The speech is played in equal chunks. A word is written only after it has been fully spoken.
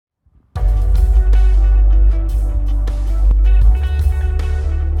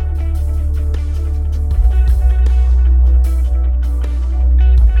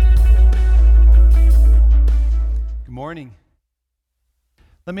morning.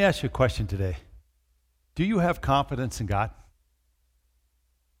 Let me ask you a question today. Do you have confidence in God?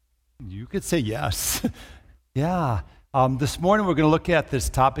 You could say yes. Yeah. This morning we're going to look at this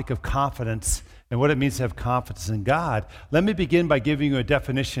topic of confidence and what it means to have confidence in God. Let me begin by giving you a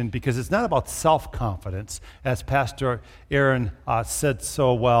definition because it's not about self-confidence, as Pastor Aaron said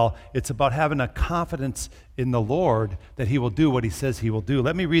so well. It's about having a confidence in the Lord that He will do what He says He will do.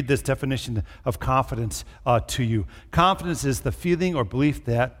 Let me read this definition of confidence to you. Confidence is the feeling or belief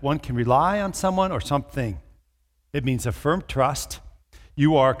that one can rely on someone or something. It means a firm trust.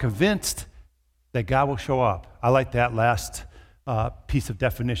 You are convinced that God will show up. I like that last piece of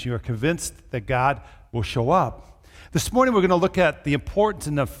definition. You are convinced that God will show up. This morning we're going to look at the importance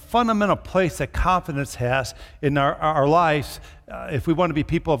and the fundamental place that confidence has in our lives if we want to be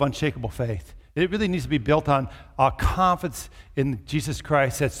people of unshakable faith. It really needs to be built on confidence in Jesus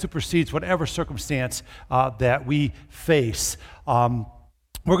Christ that supersedes whatever circumstance that we face. We're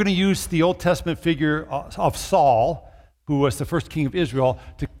going to use the Old Testament figure of Saul, who was the first king of Israel,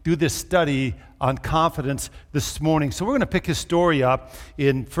 to do this study on confidence this morning. So we're going to pick his story up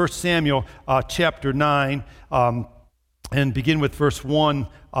in 1 Samuel chapter 9 and begin with verse 1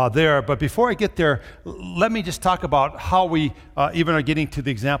 there. But before I get there, let me just talk about how we even are getting to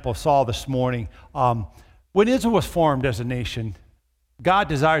the example of Saul this morning. When Israel was formed as a nation, God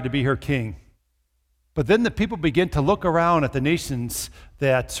desired to be her king. But then the people began to look around at the nations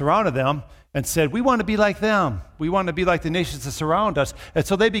that surrounded them and said, we want to be like them. We want to be like the nations that surround us. And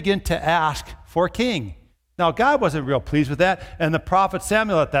so they begin to ask for a king. Now, God wasn't real pleased with that, and the prophet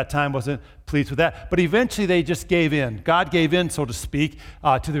Samuel at that time wasn't pleased with that, but eventually they just gave in. God gave in, so to speak,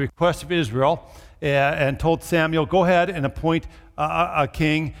 to the request of Israel and told Samuel, go ahead and appoint a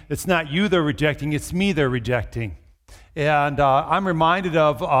king. It's not you they're rejecting, it's me they're rejecting. And I'm reminded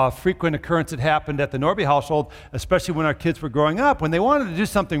of a frequent occurrence that happened at the Norby household, especially when our kids were growing up, when they wanted to do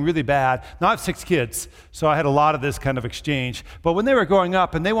something really bad. Now, I have 6 kids, so I had a lot of this kind of exchange. But when they were growing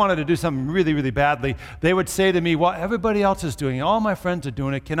up and they wanted to do something really, really badly, they would say to me, well, everybody else is doing it. All my friends are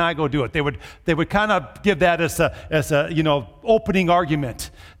doing it. Can I go do it? They would kind of give that as a opening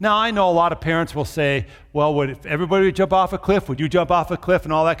argument. Now, I know a lot of parents will say, well, if everybody would jump off a cliff, would you jump off a cliff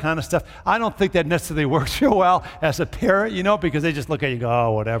and all that kind of stuff? I don't think that necessarily works real well as a parent, because they just look at you and go,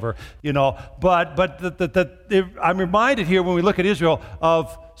 oh, whatever, But I'm reminded here when we look at Israel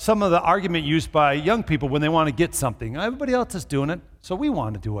of some of the argument used by young people when they want to get something. Everybody else is doing it, so we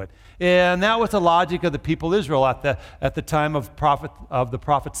want to do it. And that was the logic of the people of Israel at the time of the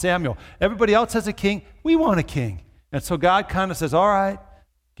prophet Samuel. Everybody else has a king, we want a king. And so God kind of says, all right,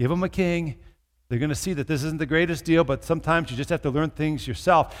 give them a king. They're going to see that this isn't the greatest deal, but sometimes you just have to learn things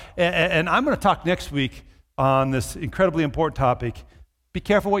yourself. And I'm going to talk next week on this incredibly important topic. Be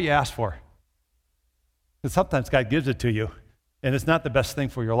careful what you ask for. Because sometimes God gives it to you, and it's not the best thing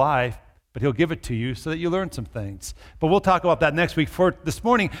for your life, but He'll give it to you so that you learn some things. But we'll talk about that next week. For this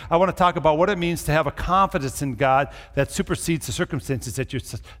morning, I want to talk about what it means to have a confidence in God that supersedes the circumstances that you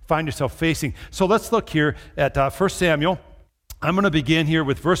find yourself facing. So let's look here at 1 Samuel. I'm going to begin here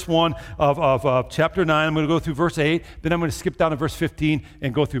with verse 1 of chapter 9. I'm going to go through verse 8. Then I'm going to skip down to verse 15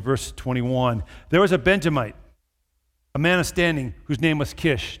 and go through verse 21. There was a Benjamite, a man of standing, whose name was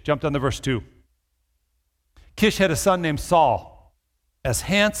Kish. Jump down to verse 2. Kish had a son named Saul, as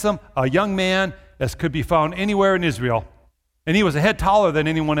handsome a young man as could be found anywhere in Israel, and he was a head taller than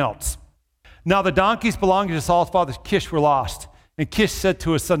anyone else. Now the donkeys belonging to Saul's father Kish were lost, and Kish said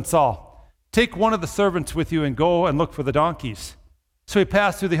to his son Saul, take one of the servants with you and go and look for the donkeys. So he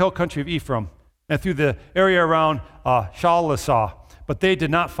passed through the hill country of Ephraim and through the area around Shalisah, but they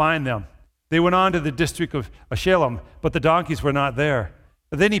did not find them. They went on to the district of Shalem, but the donkeys were not there.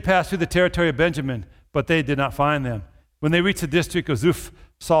 And then he passed through the territory of Benjamin, but they did not find them. When they reached the district of Zuph,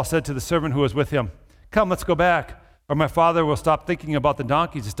 Saul said to the servant who was with him, come, let's go back, or my father will stop thinking about the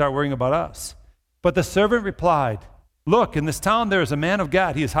donkeys and start worrying about us. But the servant replied, look, in this town there is a man of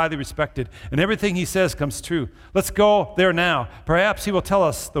God. He is highly respected, and everything he says comes true. Let's go there now. Perhaps he will tell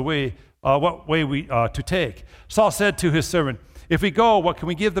us the way, what way we to take. Saul said to his servant, if we go, what can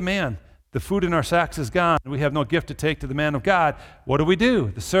we give the man? The food in our sacks is gone. We have no gift to take to the man of God. What do we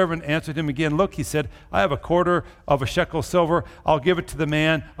do? The servant answered him again. Look, he said, I have a quarter of a shekel of silver. I'll give it to the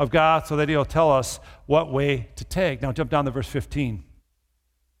man of God so that he'll tell us what way to take. Now jump down to verse 15.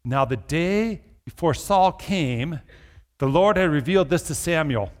 Now the day before Saul came, the Lord had revealed this to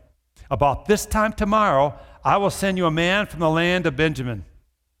Samuel. About this time tomorrow, I will send you a man from the land of Benjamin.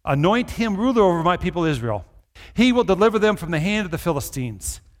 Anoint him ruler over my people Israel. He will deliver them from the hand of the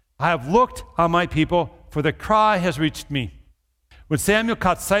Philistines. I have looked on my people, for their cry has reached me. When Samuel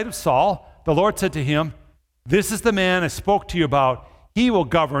caught sight of Saul, the Lord said to him, This is the man I spoke to you about. He will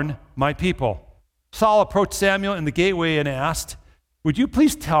govern my people." Saul approached Samuel in the gateway and asked, "Would you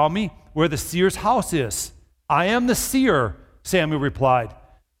please tell me where the seer's house is?" "I am the seer," Samuel replied.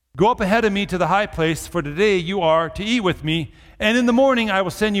 "Go up ahead of me to the high place, for today you are to eat with me, and in the morning I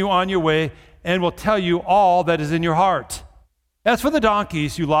will send you on your way and will tell you all that is in your heart. As for the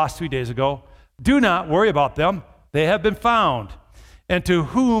donkeys you lost 3 days ago, do not worry about them. They have been found. And to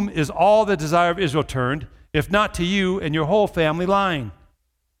whom is all the desire of Israel turned, if not to you and your whole family line?"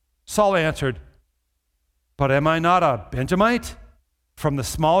 Saul answered, "But am I not a Benjamite from the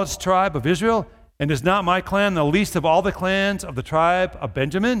smallest tribe of Israel? And is not my clan the least of all the clans of the tribe of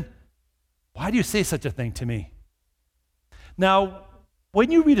Benjamin? Why do you say such a thing to me?" Now,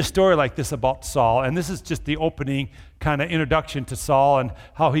 when you read a story like this about Saul, and this is just the opening kind of introduction to Saul and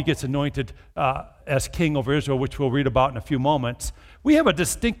how he gets anointed as king over Israel, which we'll read about in a few moments, we have a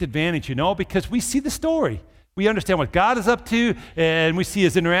distinct advantage, because we see the story. We understand what God is up to, and we see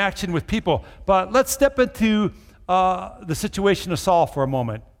his interaction with people. But let's step into the situation of Saul for a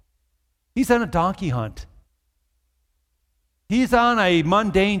moment. He's on a donkey hunt. He's on a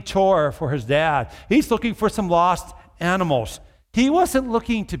mundane chore for his dad. He's looking for some lost animals. He wasn't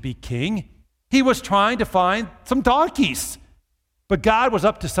looking to be king. He was trying to find some donkeys. But God was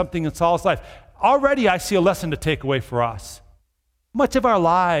up to something in Saul's life. Already I see a lesson to take away for us. Much of our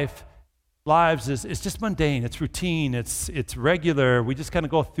lives is just mundane. It's routine. It's regular. We just kind of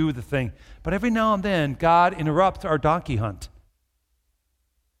go through the thing. But every now and then, God interrupts our donkey hunt.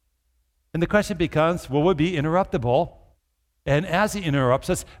 And the question becomes, will we be interruptible? And as he interrupts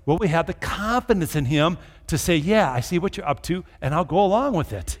us, will we have the confidence in him to say, "Yeah, I see what you're up to, and I'll go along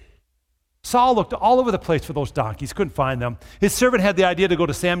with it"? Saul looked all over the place for those donkeys, couldn't find them. His servant had the idea to go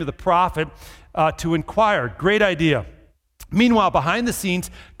to Samuel the prophet to inquire. Great idea. Meanwhile, behind the scenes,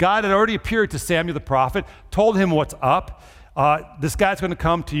 God had already appeared to Samuel the prophet, told him what's up. This guy's going to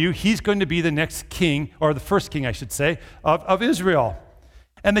come to you. He's going to be the next king, or the first king, I should say, of Israel.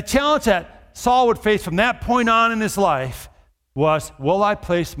 And the challenge that Saul would face from that point on in his life was, will I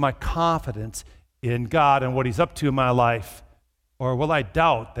place my confidence in God and what he's up to in my life? Or will I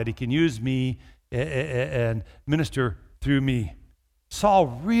doubt that he can use me and minister through me? Saul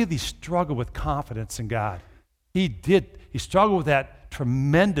really struggled with confidence in God. He did. He struggled with that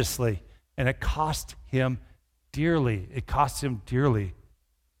tremendously, and it cost him dearly. It cost him dearly.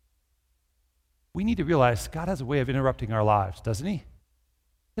 We need to realize God has a way of interrupting our lives, doesn't he?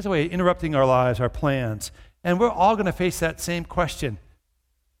 He has a way of interrupting our lives, our plans. And we're all going to face that same question.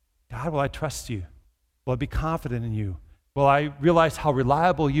 God, will I trust you? Will I be confident in you? Will I realize how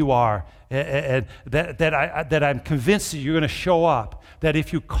reliable you are, and that I'm convinced that you're going to show up, that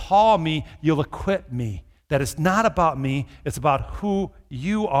if you call me, you'll equip me, that it's not about me, it's about who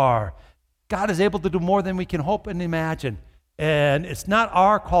you are. God is able to do more than we can hope and imagine. And it's not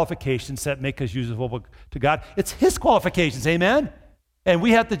our qualifications that make us usable to God. It's his qualifications, amen? And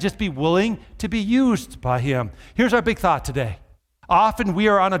we have to just be willing to be used by him. Here's our big thought today. Often we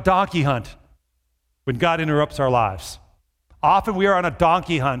are on a donkey hunt when God interrupts our lives. Often we are on a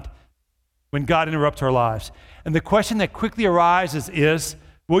donkey hunt when God interrupts our lives. And the question that quickly arises is,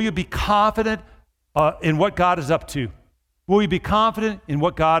 will you be confident in what God is up to? Will you be confident in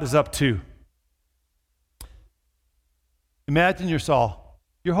what God is up to? Imagine you're Saul.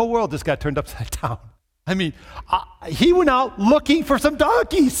 Your whole world just got turned upside down. I mean, he went out looking for some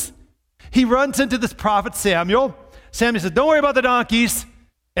donkeys. He runs into this prophet Samuel. Samuel says, don't worry about the donkeys.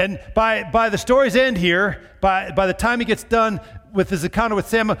 And by the story's end here, by the time he gets done with his encounter with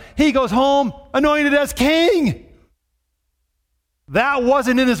Samuel, he goes home anointed as king. That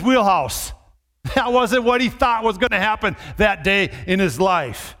wasn't in his wheelhouse. That wasn't what he thought was going to happen that day in his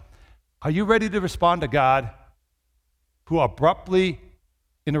life. Are you ready to respond to God, who abruptly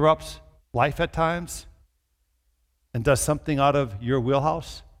interrupts life at times and does something out of your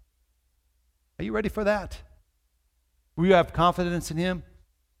wheelhouse? Are you ready for that? Will you have confidence in him?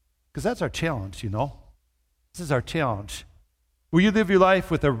 Because that's our challenge, This is our challenge. Will you live your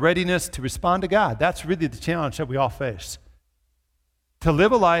life with a readiness to respond to God? That's really the challenge that we all face. To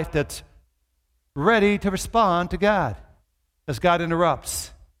live a life that's ready to respond to God as God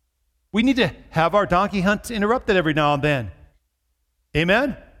interrupts. We need to have our donkey hunts interrupted every now and then.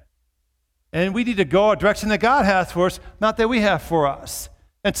 Amen? And we need to go a direction that God has for us, not that we have for us.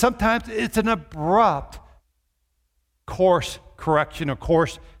 And sometimes it's an abrupt course correction or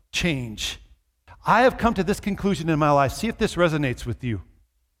course change. I have come to this conclusion in my life. See if this resonates with you.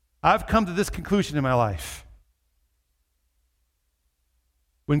 I've come to this conclusion in my life.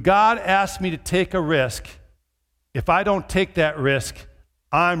 When God asks me to take a risk, if I don't take that risk,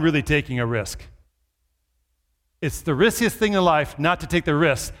 I'm really taking a risk. It's the riskiest thing in life not to take the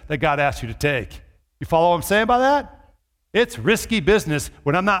risk that God asks you to take. You follow what I'm saying by that? It's risky business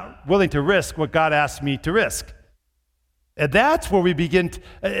when I'm not willing to risk what God asks me to risk. And that's where we begin,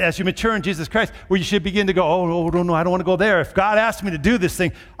 as you mature in Jesus Christ, where you should begin to go, oh, no, I don't want to go there. If God asked me to do this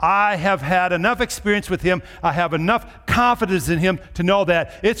thing, I have had enough experience with him. I have enough confidence in him to know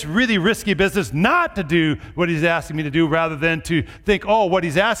that it's really risky business not to do what he's asking me to do rather than to think, oh, what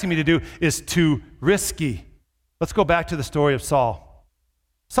he's asking me to do is too risky. Let's go back to the story of Saul.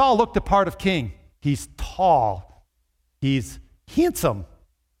 Saul looked the part of king. He's tall. He's handsome.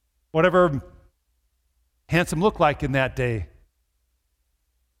 Whatever handsome looked like in that day.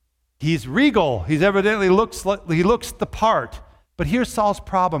 He's regal. He's evidently looks the part. But here's Saul's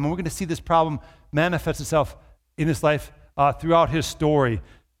problem, and we're going to see this problem manifest itself in his life throughout his story.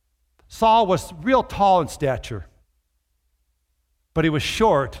 Saul was real tall in stature, but he was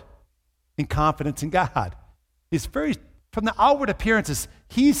short in confidence in God. He's very, from the outward appearances,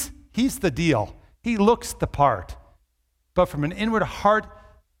 he's the deal. He looks the part. But from an inward heart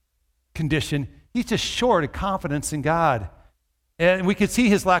condition, he's just short of confidence in God. And we could see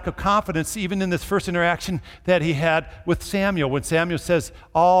his lack of confidence even in this first interaction that he had with Samuel. When Samuel says,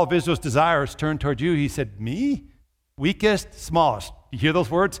 all of Israel's desires turn toward you, he said, me? Weakest, smallest. You hear those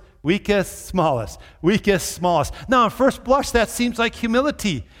words? Weakest, smallest. Weakest, smallest. Now, on first blush, that seems like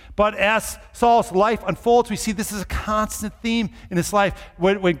humility. But as Saul's life unfolds, we see this is a constant theme in his life.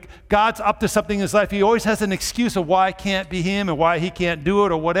 When God's up to something in his life, he always has an excuse of why it can't be him and why he can't do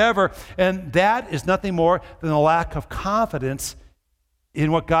it or whatever. And that is nothing more than a lack of confidence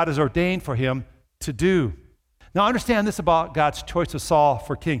in what God has ordained for him to do. Now, understand this about God's choice of Saul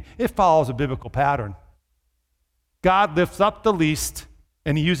for king. It follows a biblical pattern. God lifts up the least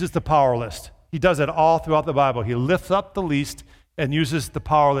and he uses the powerless. He does it all throughout the Bible. He lifts up the least and uses the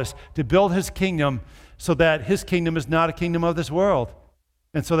powerless to build his kingdom so that his kingdom is not a kingdom of this world,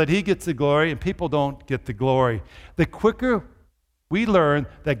 and so that he gets the glory and people don't get the glory. The quicker we learn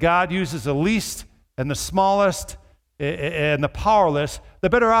that God uses the least and the smallest and the powerless, the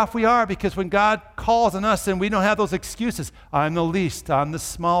better off we are, because when God calls on us and we don't have those excuses, I'm the least, I'm the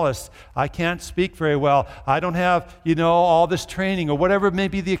smallest, I can't speak very well, I don't have, all this training or whatever may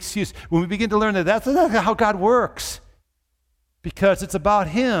be the excuse. When we begin to learn that that's not how God works, because it's about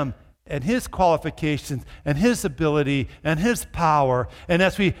him and his qualifications and his ability and his power. And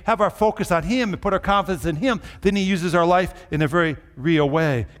as we have our focus on him and put our confidence in him, then he uses our life in a very real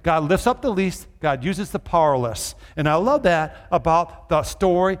way. God lifts up the least, God uses the powerless. And I love that about the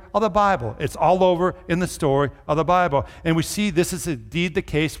story of the Bible. It's all over in the story of the Bible. And we see this is indeed the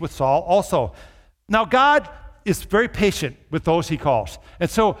case with Saul also. Now, God is very patient with those he calls. And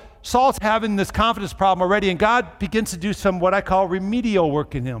so Saul's having this confidence problem already, and God begins to do some what I call remedial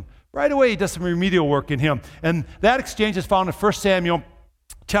work in him. Right away, he does some remedial work in him. And that exchange is found in 1 Samuel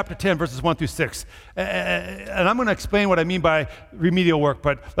chapter 10, verses 1 through 6. And I'm going to explain what I mean by remedial work,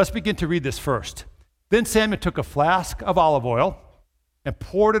 but let's begin to read this first. Then Samuel took a flask of olive oil and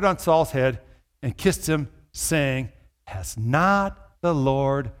poured it on Saul's head and kissed him, saying, has not the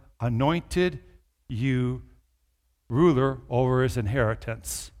Lord anointed you ruler over his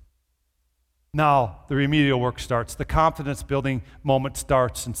inheritance? Now, the remedial work starts. The confidence building moment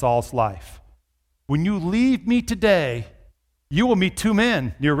starts in Saul's life. When you leave me today, you will meet two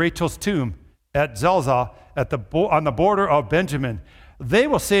men near Rachel's tomb at Zelzah on the border of Benjamin. They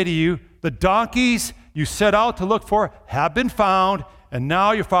will say to you, the donkeys you set out to look for have been found, and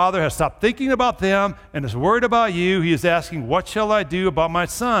now your father has stopped thinking about them and is worried about you. He is asking, what shall I do about my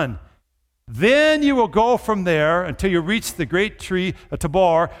son? Then you will go from there until you reach the great tree of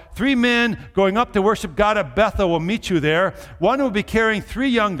Tabor. 3 men going up to worship God at Bethel will meet you there. One will be carrying 3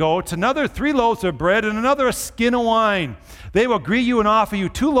 young goats, another 3 loaves of bread, and another a skin of wine. They will greet you and offer you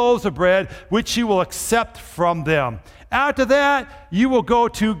 2 loaves of bread, which you will accept from them. After that, you will go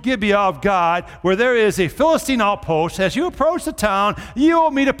to Gibeah of God, where there is a Philistine outpost. As you approach the town, you will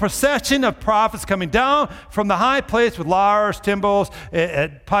meet a procession of prophets coming down from the high place with lyres, timbrels,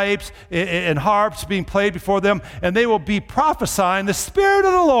 pipes, and harps being played before them, and they will be prophesying. The Spirit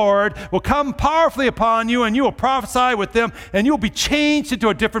of the Lord will come powerfully upon you, and you will prophesy with them, and you will be changed into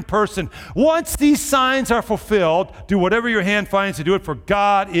a different person. Once these signs are fulfilled, do whatever your hand finds to do it, for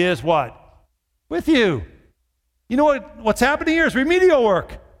God is what? With you. You know what's happening here is remedial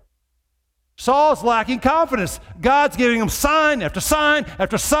work. Saul's lacking confidence. God's giving him sign after sign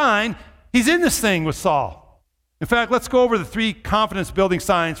after sign. He's in this thing with Saul. In fact, let's go over the 3 confidence-building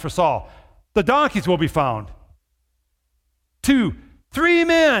signs for Saul. The donkeys will be found. 2, 3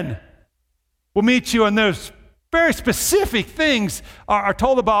 men will meet you, and there's very specific things are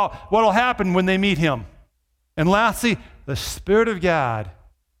told about what will happen when they meet him. And lastly, the Spirit of God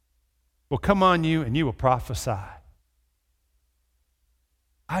will come on you and you will prophesy.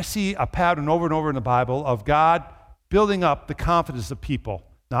 I see a pattern over and over in the Bible of God building up the confidence of people.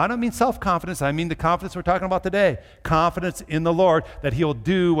 Now, I don't mean self-confidence. I mean the confidence we're talking about today. Confidence in the Lord that He'll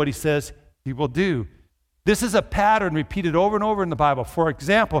do what He says He will do. This is a pattern repeated over and over in the Bible. For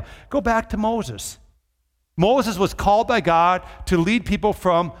example, go back to Moses. Moses was called by God to lead people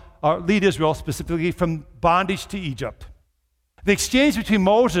lead Israel specifically from bondage to Egypt. The exchange between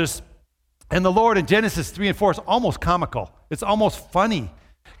Moses and the Lord in Genesis 3 and 4 is almost comical. It's almost funny.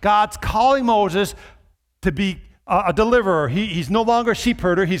 God's calling Moses to be a deliverer. He's no longer a sheep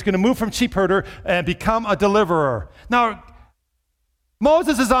herder. He's going to move from sheep herder and become a deliverer. Now,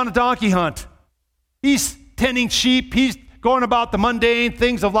 Moses is on a donkey hunt. He's tending sheep. He's going about the mundane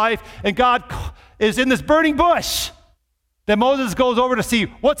things of life. And God is in this burning bush. Then Moses goes over to see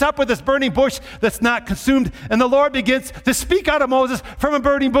what's up with this burning bush that's not consumed. And the Lord begins to speak out of Moses from a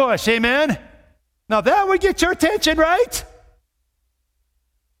burning bush. Amen? Now that would get your attention, right?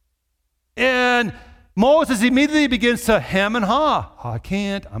 And Moses immediately begins to hem and haw. I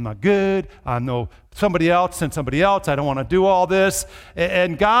can't. I'm not good. I know somebody else. Send somebody else. I don't want to do all this.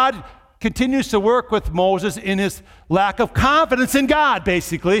 And God continues to work with Moses in his lack of confidence in God,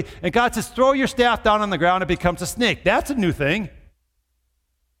 basically. And God says, throw your staff down on the ground, it becomes a snake. That's a new thing.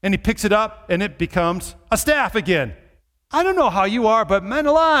 And he picks it up, and it becomes a staff again. I don't know how you are, but man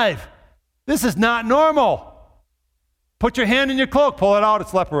alive, this is not normal. Put your hand in your cloak, pull it out,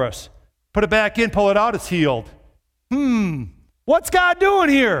 it's leprous. Put it back in, pull it out, it's healed. What's God doing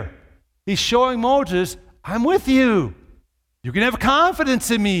here? He's showing Moses, I'm with you. You can have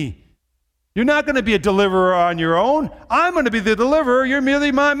confidence in me. You're not going to be a deliverer on your own. I'm going to be the deliverer. You're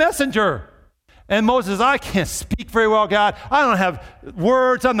merely my messenger. And Moses says, I can't speak very well, God. I don't have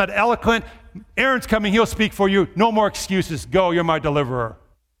words. I'm not eloquent. Aaron's coming. He'll speak for you. No more excuses. Go. You're my deliverer.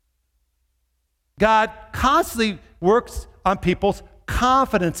 God constantly works on people's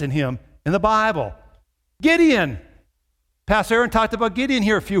confidence in Him in the Bible. Gideon. Pastor Aaron talked about Gideon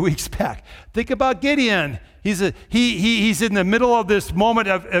here a few weeks back. Think about Gideon. He's in the middle of this moment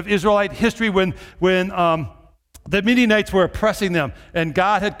of Israelite history when the Midianites were oppressing them. And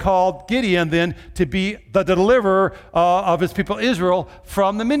God had called Gideon then to be the deliverer of his people Israel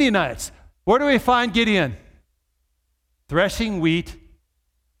from the Midianites. Where do we find Gideon? Threshing wheat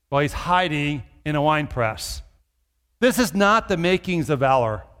while he's hiding in a wine press. This is not the makings of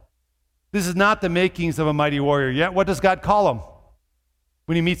valor. This is not the makings of a mighty warrior. Yet, what does God call him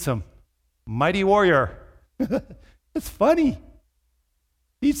when He meets him? Mighty warrior. It's funny.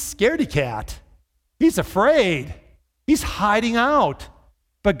 He's scaredy cat. He's afraid. He's hiding out.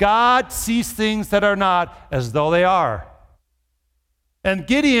 But God sees things that are not as though they are. And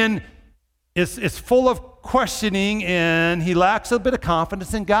Gideon is full of questioning, and he lacks a bit of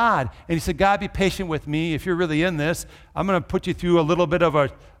confidence in God. And he said, God, be patient with me. If you're really in this, I'm going to put you through a little bit of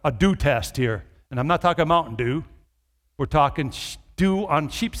a dew test here. And I'm not talking Mountain Dew. We're talking dew on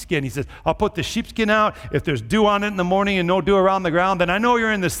sheepskin. He says, I'll put the sheepskin out. If there's dew on it in the morning and no dew around the ground, then I know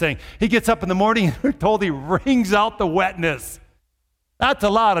you're in this thing. He gets up in the morning and we're told he wrings out the wetness. That's a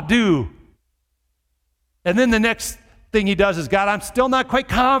lot of dew. And then the next thing he does is, God, I'm still not quite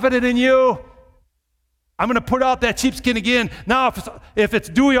confident in you. I'm going to put out that sheepskin again. Now, if it's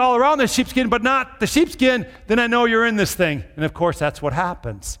dewy all around the sheepskin, but not the sheepskin, then I know you're in this thing. And of course, that's what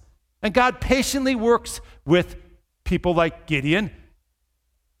happens. And God patiently works with people like Gideon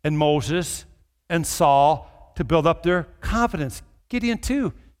and Moses and Saul to build up their confidence. Gideon,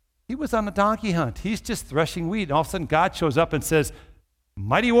 too, he was on a donkey hunt. He's just threshing wheat. And all of a sudden, God shows up and says,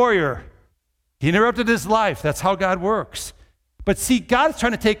 mighty warrior. He interrupted his life. That's how God works. But see, God is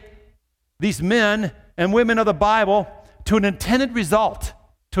trying to take these men and women of the Bible to an intended result.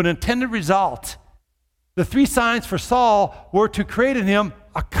 The three signs for Saul were to create in him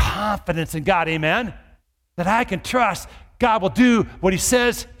a confidence in God, amen? That I can trust God will do what He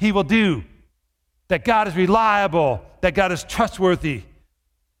says He will do. That God is reliable, that God is trustworthy.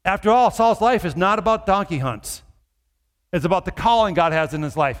 After all, Saul's life is not about donkey hunts. It's about the calling God has in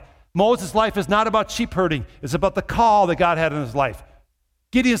his life. Moses' life is not about sheep herding. It's about the call that God had in his life.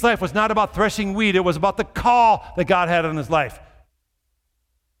 Gideon's life was not about threshing wheat. It was about the call that God had in his life.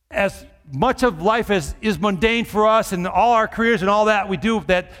 As much of life as is mundane for us and all our careers and all that we do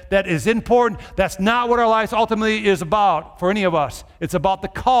that is important, that's not what our lives ultimately is about for any of us. It's about the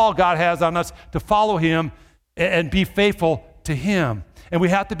call God has on us to follow Him and be faithful to Him. And we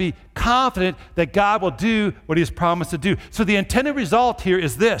have to be confident that God will do what He has promised to do. So the intended result here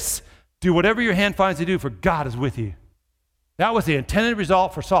is this: do whatever your hand finds to do, for God is with you. That was the intended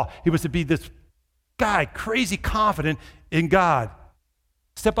result for Saul. He was to be this guy, crazy confident in God.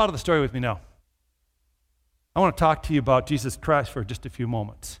 Step out of the story with me now. I want to talk to you about Jesus Christ for just a few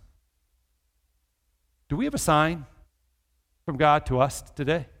moments. Do we have a sign from God to us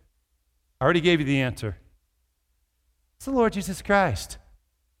today? I already gave you the answer. It's the Lord Jesus Christ.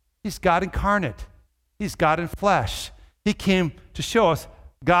 He's God incarnate. He's God in flesh. He came to show us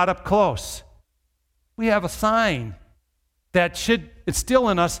God up close. We have a sign that should instill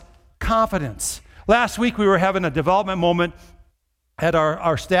in us confidence. Last week we were having a development moment at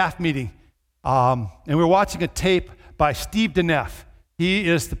our staff meeting, and we were watching a tape by Steve Deneff. He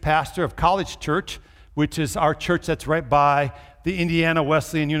is the pastor of College Church, which is our church that's right by the Indiana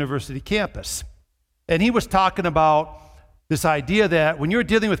Wesleyan University campus. And he was talking about this idea that when you're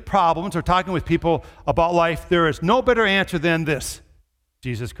dealing with problems or talking with people about life, there is no better answer than this: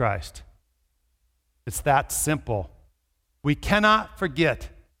 Jesus Christ. It's that simple. We cannot forget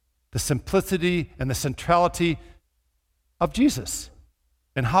the simplicity and the centrality of Jesus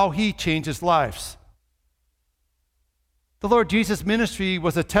and how he changes lives. The Lord Jesus' ministry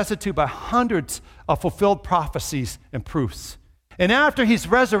was attested to by hundreds of fulfilled prophecies and proofs. And after he's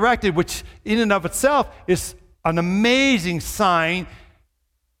resurrected, which in and of itself is an amazing sign,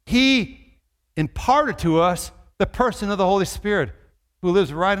 he imparted to us the person of the Holy Spirit who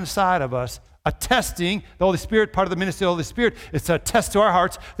lives right inside of us, attesting, the Holy Spirit, part of the ministry of the Holy Spirit, is to attest to our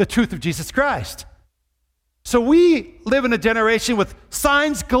hearts the truth of Jesus Christ. So we live in a generation with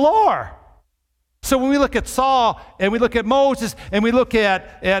signs galore. So when we look at Saul and we look at Moses and we look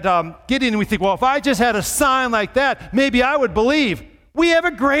at Gideon and we think, well, if I just had a sign like that, maybe I would believe. We have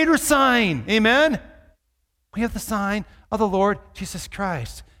a greater sign. Amen? We have the sign of the Lord Jesus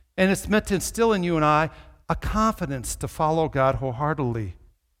Christ. And it's meant to instill in you and I a confidence to follow God wholeheartedly.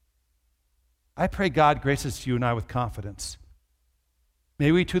 I pray God graces you and I with confidence.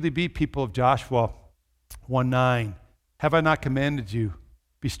 May we truly be people of Joshua 1:9. Have I not commanded you?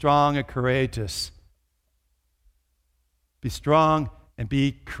 Be strong and courageous. Be strong and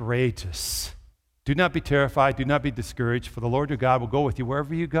be courageous. Do not be terrified. Do not be discouraged, for the Lord your God will go with you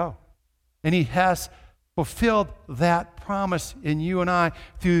wherever you go. And he has fulfilled that promise in you and I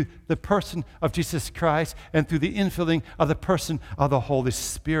through the person of Jesus Christ and through the infilling of the person of the Holy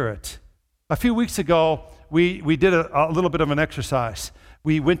Spirit. A few weeks ago, we did a little bit of an exercise.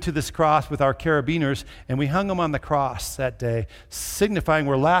 We went to this cross with our carabiners, and we hung them on the cross that day, signifying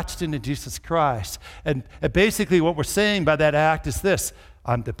we're latched into Jesus Christ. And basically what we're saying by that act is this: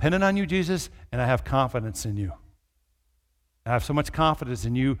 I'm dependent on you, Jesus, and I have confidence in you. I have so much confidence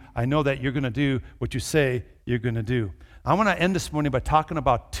in you, I know that you're going to do what you say you're going to do. I want to end this morning by talking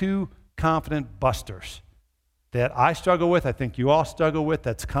about two confident busters that I struggle with, I think you all struggle with.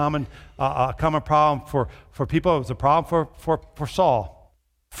 That's a common problem for people. It was a problem for Saul.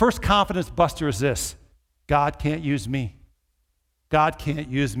 First confidence buster is this: God can't use me. God can't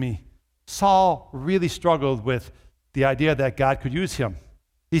use me. Saul really struggled with the idea that God could use him.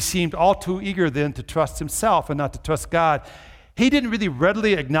 He seemed all too eager then to trust himself and not to trust God. He didn't really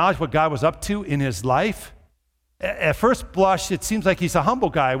readily acknowledge what God was up to in his life. At first blush, it seems like he's a humble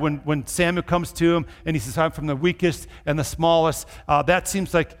guy. When Samuel comes to him and he says, I'm from the weakest and the smallest, that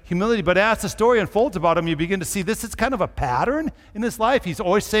seems like humility. But as the story unfolds about him, you begin to see this is kind of a pattern in his life. He's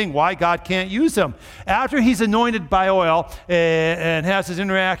always saying why God can't use him. After he's anointed by oil and has his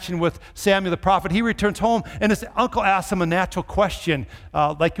interaction with Samuel the prophet, he returns home and his uncle asks him a natural question,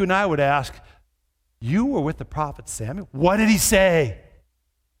 like you and I would ask. You were with the prophet Samuel? What did he say?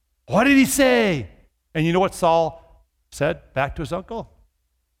 What did he say? And you know what Saul said back to his uncle?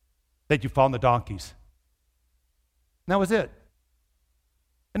 That you found the donkeys. And that was it.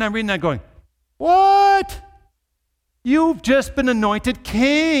 And I'm reading that going, what? You've just been anointed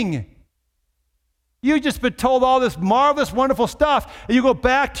king. You've just been told all this marvelous, wonderful stuff. And you go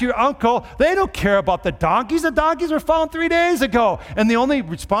back to your uncle. They don't care about the donkeys. The donkeys were found 3 days ago. And the only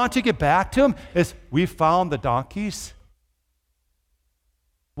response you get back to him is, we found the donkeys.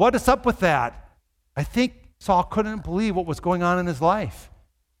 What is up with that? I think Saul couldn't believe what was going on in his life.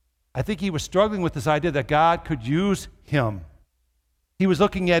 I think he was struggling with this idea that God could use him. He was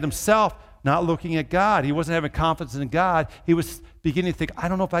looking at himself, not looking at God. He wasn't having confidence in God. He was beginning to think, I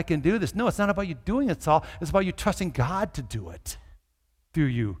don't know if I can do this. No, it's not about you doing it, Saul. It's about you trusting God to do it through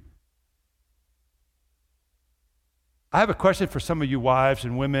you. I have a question for some of you wives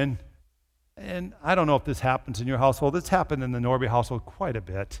and women, and I don't know if this happens in your household. It's happened in the Norby household quite a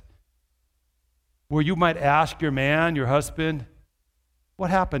bit, where you might ask your man, your husband, what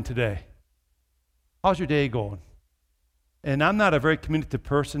happened today? How's your day going? And I'm not a very communicative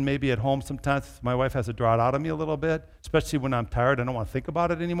person. Maybe at home sometimes my wife has to draw it out of me a little bit, especially when I'm tired. I don't want to think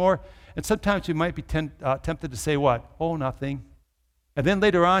about it anymore. And sometimes you might be tempted to say what? Oh, nothing. And then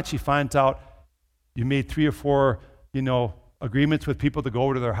later on she finds out you made 3 or 4, agreements with people to go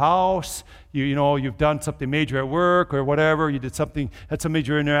over to their house. You've done something major at work or whatever. You had some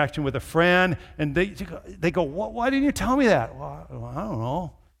major interaction with a friend. And they go, why didn't you tell me that? Well, I don't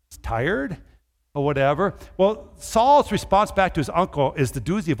know. It's tired. Or whatever. Well, Saul's response back to his uncle is the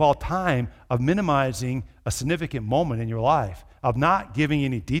doozy of all time of minimizing a significant moment in your life, of not giving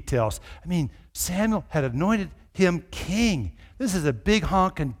any details. I mean, Samuel had anointed him king. This is a big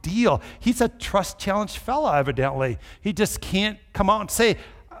honking deal. He's a trust-challenged fella, evidently. He just can't come out and say,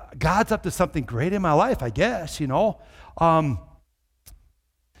 God's up to something great in my life, I guess,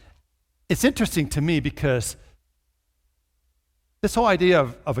 It's interesting to me because this whole idea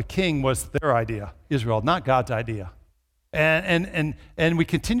of a king was their idea, Israel, not God's idea. And we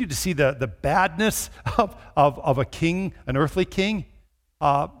continue to see the badness of a king, an earthly king.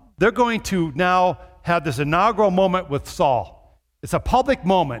 They're going to now have this inaugural moment with Saul. It's a public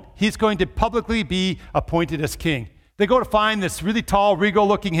moment. He's going to publicly be appointed as king. They go to find this really tall,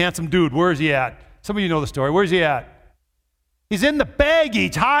 regal-looking, handsome dude. Where is he at? Some of you know the story. Where's he at? He's in the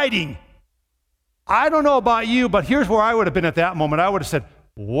baggage, hiding. I don't know about you, but here's where I would have been at that moment. I would have said,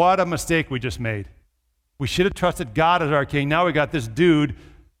 what a mistake we just made. We should have trusted God as our king. Now we got this dude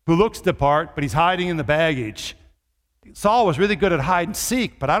who looks the part, but he's hiding in the baggage. Saul was really good at hide and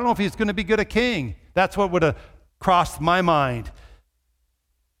seek, but I don't know if he's going to be good at king. That's what would have crossed my mind.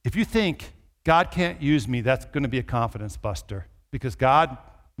 If you think God can't use me, that's going to be a confidence buster, because God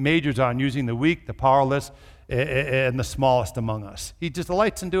majors on using the weak, the powerless, and the smallest among us. He just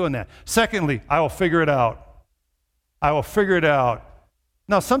delights in doing that. Secondly, I will figure it out. I will figure it out.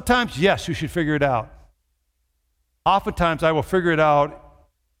 Now, sometimes, yes, you should figure it out. Oftentimes, I will figure it out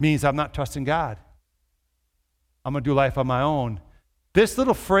means I'm not trusting God. I'm going to do life on my own. This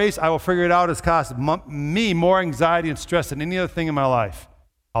little phrase, I will figure it out, has caused me more anxiety and stress than any other thing in my life.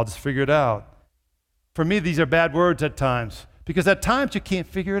 I'll just figure it out. For me, these are bad words at times, because at times you can't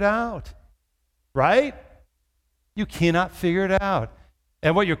figure it out, right? You cannot figure it out.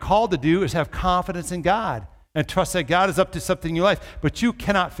 And what you're called to do is have confidence in God and trust that God is up to something in your life, but you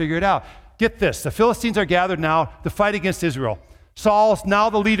cannot figure it out. Get this, the Philistines are gathered now to fight against Israel. Saul's now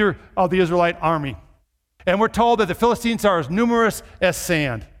the leader of the Israelite army. And we're told that the Philistines are as numerous as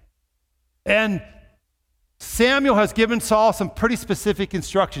sand. And Samuel has given Saul some pretty specific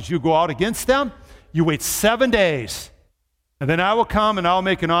instructions. You go out against them, you wait 7 days, and then I will come and I'll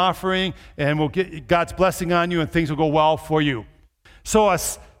make an offering, and we'll get God's blessing on you, and things will go well for you. So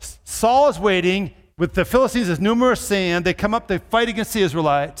as Saul is waiting, with the Philistines as numerous as sand, they come up, they fight against the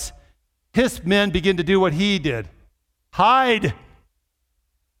Israelites. His men begin to do what he did. Hide.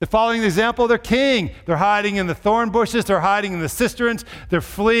 They're following the example of their king. They're hiding in the thorn bushes. They're hiding in the cisterns. They're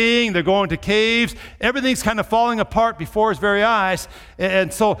fleeing. They're going to caves. Everything's kind of falling apart before his very eyes.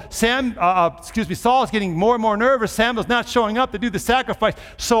 And so Saul is getting more and more nervous. Samuel's not showing up to do the sacrifice.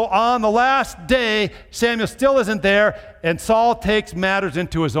 So on the last day, Samuel still isn't there, and Saul takes matters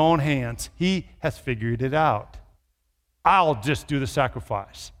into his own hands. He has figured it out. I'll just do the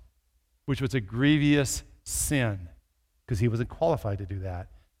sacrifice, which was a grievous sin because he wasn't qualified to do that.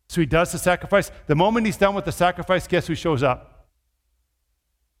 So he does the sacrifice. The moment he's done with the sacrifice, guess who shows up?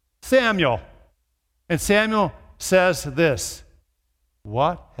 Samuel. And Samuel says this,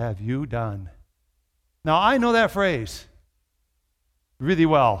 "What have you done?" Now, I know that phrase really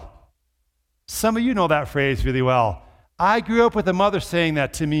well. Some of you know that phrase really well. I grew up with a mother saying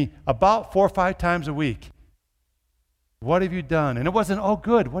that to me about 4 or 5 times a week. What have you done? And it wasn't, oh,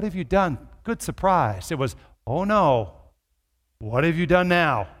 good, what have you done? Good surprise. It was, oh, no, what have you done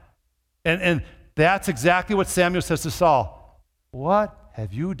now? And that's exactly what Samuel says to Saul. What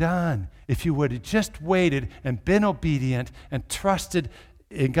have you done? If you would have just waited and been obedient and trusted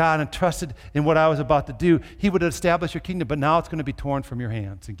in God and trusted in what I was about to do, he would have established your kingdom, but now it's going to be torn from your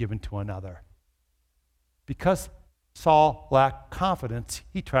hands and given to another. Because Saul lacked confidence,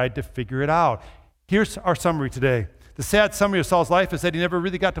 he tried to figure it out. Here's our summary today. The sad summary of Saul's life is that he never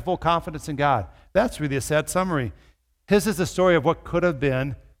really got to full confidence in God. That's really a sad summary. His is the story of what could have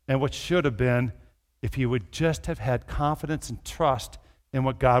been and what should have been if he would just have had confidence and trust in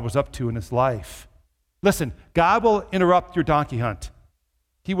what God was up to in his life. Listen, God will interrupt your donkey hunt.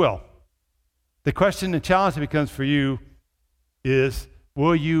 He will. The question and challenge that becomes for you is,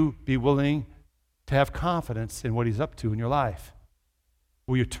 will you be willing to have confidence in what he's up to in your life?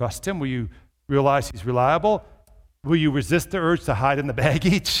 Will you trust him? Will you realize he's reliable? Will you resist the urge to hide in the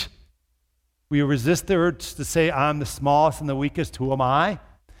baggage? Will you resist the urge to say, I'm the smallest and the weakest, who am I?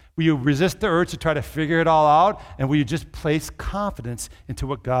 Will you resist the urge to try to figure it all out? And will you just place confidence into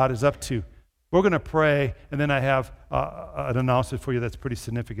what God is up to? We're going to pray, and then I have an announcement for you that's pretty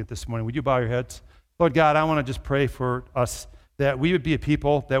significant this morning. Would you bow your heads? Lord God, I want to just pray for us that we would be a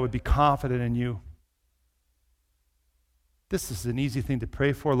people that would be confident in you. This is an easy thing to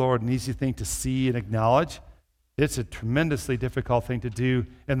pray for, Lord, an easy thing to see and acknowledge. It's a tremendously difficult thing to do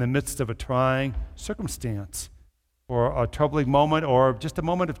in the midst of a trying circumstance or a troubling moment or just a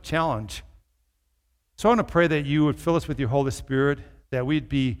moment of challenge. So I want to pray that you would fill us with your Holy Spirit, that we'd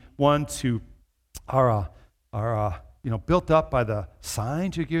be ones who are built up by the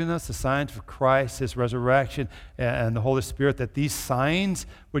signs you're giving us, the signs of Christ, his resurrection, and the Holy Spirit, that these signs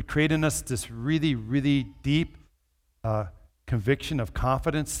would create in us this really, really deep conviction of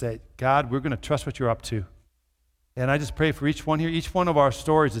confidence that, God, we're going to trust what you're up to. And I just pray for each one here. Each one of our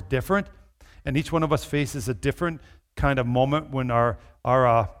stories is different, and each one of us faces a different kind of moment when our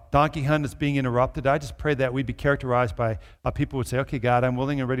donkey hunt is being interrupted. I just pray that we'd be characterized by people who would say, okay, God, I'm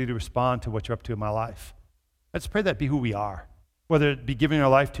willing and ready to respond to what you're up to in my life. I just pray that be who we are, whether it be giving our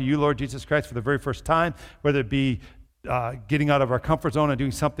life to you, Lord Jesus Christ, for the very first time, whether it be getting out of our comfort zone and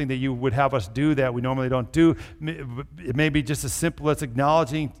doing something that you would have us do that we normally don't do. It may be just as simple as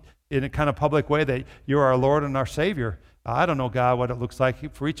acknowledging in a kind of public way that you're our Lord and our Savior. I don't know, God, what it looks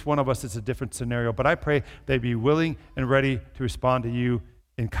like. For each one of us, it's a different scenario, but I pray they'd be willing and ready to respond to you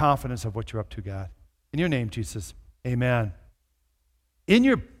in confidence of what you're up to, God. In your name, Jesus, amen. In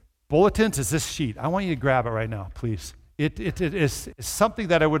your bulletins is this sheet. I want you to grab it right now, please. It is something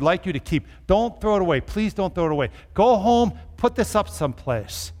that I would like you to keep. Don't throw it away. Please don't throw it away. Go home, put this up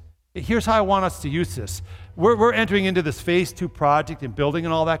someplace. Here's how I want us to use this. We're entering into this phase 2 project and building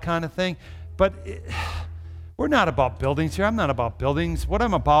and all that kind of thing, but we're not about buildings here. I'm not about buildings. What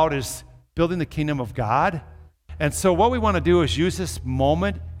I'm about is building the kingdom of God. And so what we want to do is use this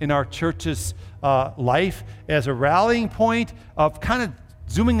moment in our church's life as a rallying point of kind of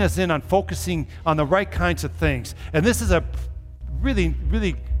zooming us in on focusing on the right kinds of things. And this is a really,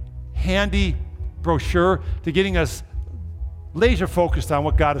 really handy brochure to getting us laser focused on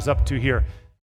what God is up to here.